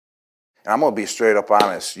And I'm going to be straight up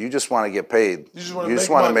honest. You just want to get paid. You just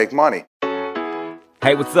want to make money.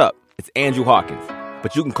 Hey, what's up? It's Andrew Hawkins,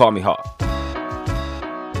 but you can call me Hawk.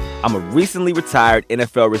 I'm a recently retired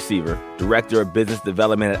NFL receiver, director of business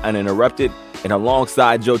development at Uninterrupted, and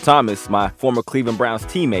alongside Joe Thomas, my former Cleveland Browns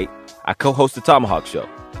teammate, I co-host the Tomahawk Show.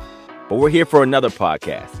 But we're here for another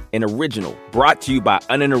podcast, an original brought to you by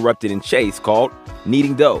Uninterrupted and Chase called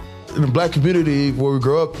Needing Dough. In the black community where we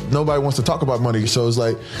grow up, nobody wants to talk about money. So it's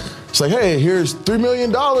like, hey, here's $3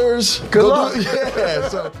 million. Good luck. Yeah.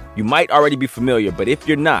 So. You might already be familiar, but if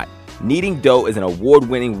you're not, Needing Dough is an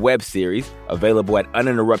award-winning web series available at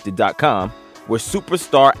uninterrupted.com where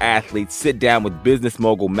superstar athletes sit down with business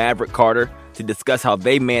mogul Maverick Carter to discuss how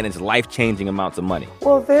they manage life-changing amounts of money.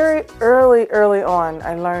 Well, very early on,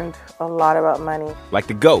 I learned a lot about money. Like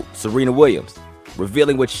the GOAT, Serena Williams,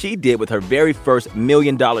 revealing what she did with her very first $1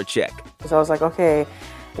 million check. So I was like, okay,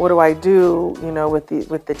 what do I do,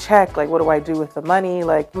 with the check? Like, what do I do with the money?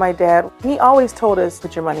 Like, my dad, he always told us,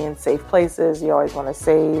 put your money in safe places. You always want to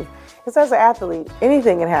save. Because as an athlete,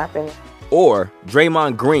 anything can happen. Or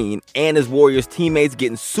Draymond Green and his Warriors teammates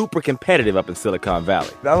getting super competitive up in Silicon Valley.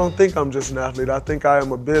 I don't think I'm just an athlete. I think I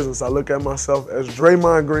am a business. I look at myself as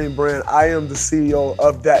Draymond Green brand. I am the CEO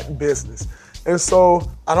of that business. And so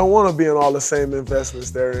I don't want to be in all the same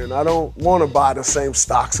investments they're in. I don't want to buy the same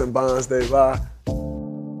stocks and bonds they buy.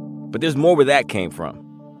 But there's more where that came from.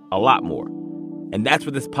 A lot more. And that's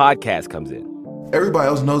where this podcast comes in. Everybody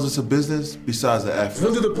else knows it's a business besides the athlete.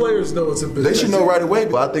 Who do the players know it's a business? They should know right away,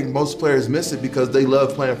 but I think most players miss it because they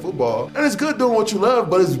love playing football. And it's good doing what you love,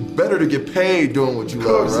 but it's better to get paid doing what you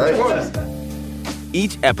love, right? Of course.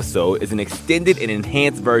 Each episode is an extended and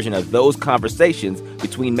enhanced version of those conversations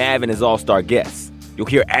between Mav and his all-star guests. You'll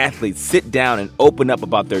hear athletes sit down and open up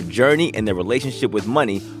about their journey and their relationship with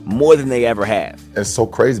money more than they ever have. It's so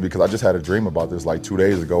crazy because I just had a dream about this like 2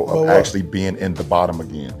 days ago of actually being in the bottom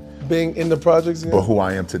again. Being in the projects again? But who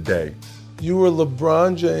I am today. You were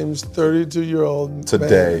LeBron James, 32-year-old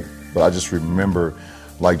today, man. But I just remember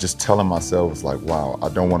like just telling myself, it's like, wow, I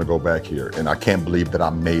don't want to go back here. And I can't believe that I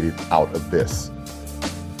made it out of this.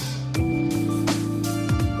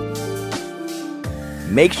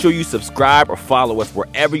 Make sure you subscribe or follow us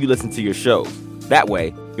wherever you listen to your shows. That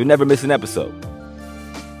way, you'll never miss an episode.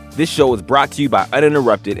 This show is brought to you by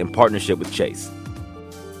Uninterrupted in partnership with Chase.